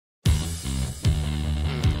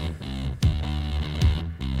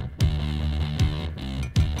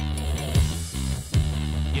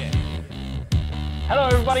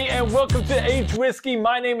everybody, and welcome to Aged Whiskey.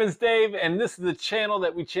 My name is Dave, and this is the channel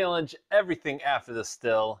that we challenge everything after the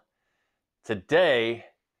still. Today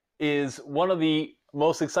is one of the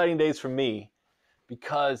most exciting days for me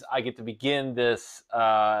because I get to begin this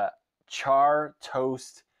Char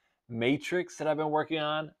Toast Matrix that I've been working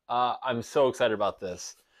on. I'm so excited about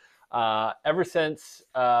this. Ever since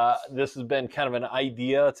this has been kind of an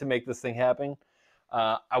idea to make this thing happen,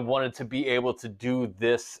 I wanted to be able to do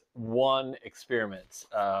this one experiment,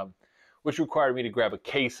 which required me to grab a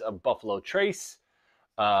case of Buffalo Trace,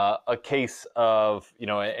 a case of,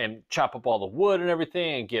 and chop up all the wood and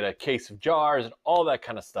everything, and get a case of jars and all that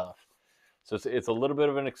kind of stuff. So it's a little bit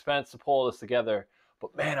of an expense to pull this together,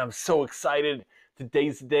 but man, I'm so excited.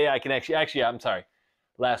 Today's the day I can actually, I'm sorry.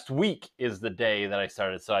 Last week is the day that I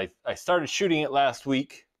started. So I started shooting it last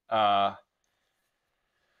week.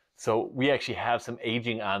 So we actually have some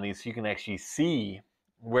aging on these so you can actually see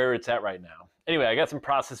where it's at right now. Anyway, I got some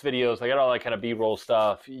process videos. I got all that kind of B-roll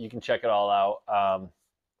stuff. You can check it all out.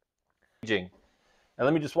 Aging. And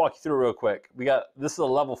let me just walk you through real quick. This is a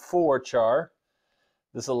level 4 char.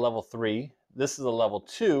 This is a level 3. This is a level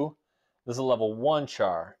 2. This is a level 1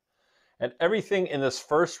 char. And everything in this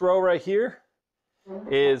first row right here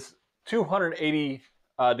is 280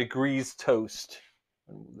 degrees toast.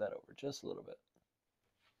 Move that over just a little bit.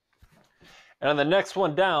 And on the next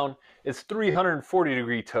one down, it's 340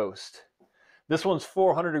 degree toast. This one's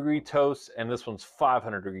 400 degree toast, and this one's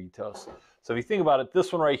 500 degree toast. So if you think about it,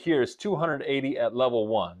 this one right here is 280 at level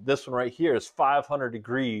 1. This one right here is 500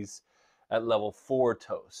 degrees at level 4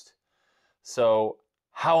 toast. So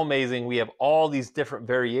how amazing. We have all these different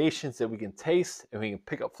variations that we can taste, and we can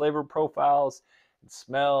pick up flavor profiles and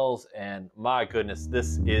smells, and my goodness,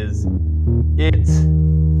 this is it.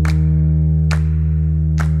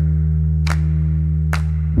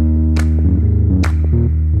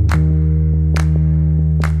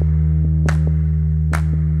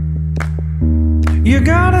 You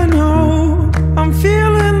gotta know, I'm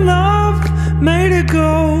feeling loved, made it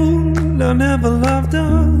gold. I never loved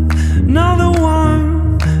another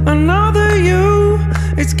one, another you.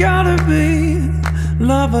 It's gotta be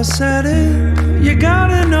love, I said it. You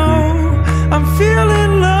gotta know, I'm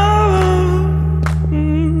feeling love.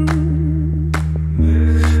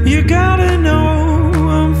 You gotta know,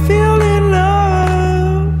 I'm feeling love.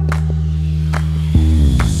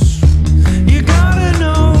 You gotta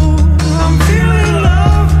know, I'm feeling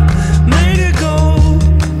love, made it gold.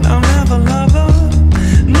 I'll never love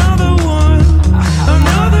another one,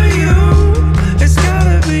 another you. It's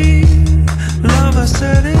gotta be love, I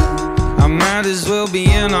said it. I might as well be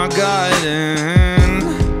in our garden.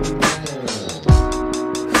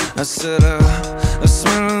 I said a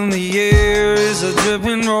smell in the air is a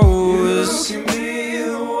dripping rose. You can be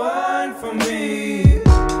the one for me.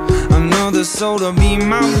 I know the soul to be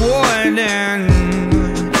my warden.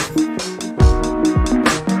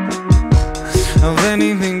 Of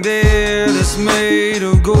anything there that's made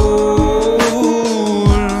of gold.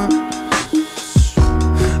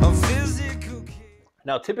 A physical.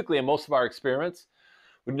 Now, typically in most of our experiments,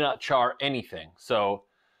 we do not char anything. So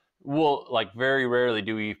we'll, like, very rarely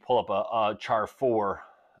do we pull up a char 4.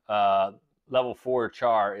 Level 4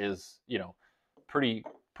 char is, pretty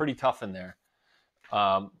tough in there.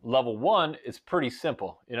 Level 1 is pretty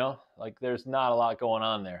simple, like there's not a lot going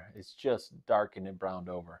on there. It's just darkened and browned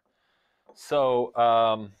over. So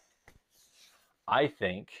I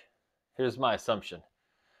think, here's my assumption.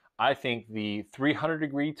 I think the 300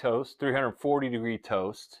 degree toast, 340 degree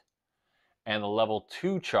toast, and the level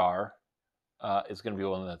 2 char is going to be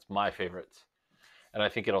one that's my favorites. And I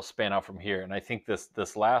think it'll span out from here. And I think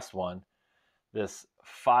this last one, this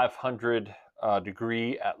 500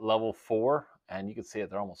 degree at level 4, and you can see it,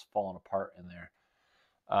 they're almost falling apart in there,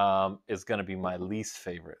 is going to be my least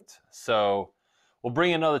favorite. So we'll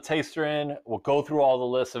bring another taster in. We'll go through all the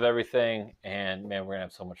lists of everything, and man, we're gonna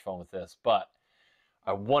have so much fun with this. But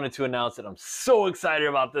I wanted to announce that I'm so excited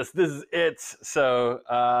about this. This is it. So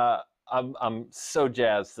I'm so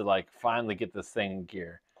jazzed to finally get this thing in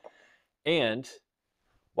gear. And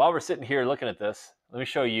while we're sitting here looking at this, let me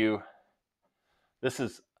show you. This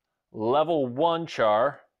is level 1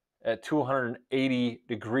 char at 280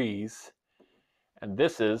 degrees, and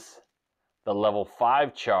this is the level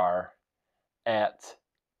 5 char at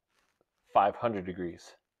 500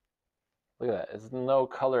 degrees. Look at that. There's no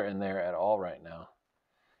color in there at all right now.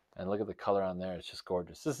 And look at the color on there. It's just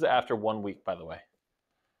gorgeous. This is after 1 week, by the way.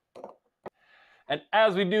 And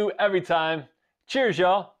as we do every time, cheers,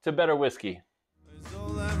 y'all, to better whiskey. It's all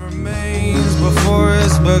that remains before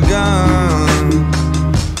it's begun.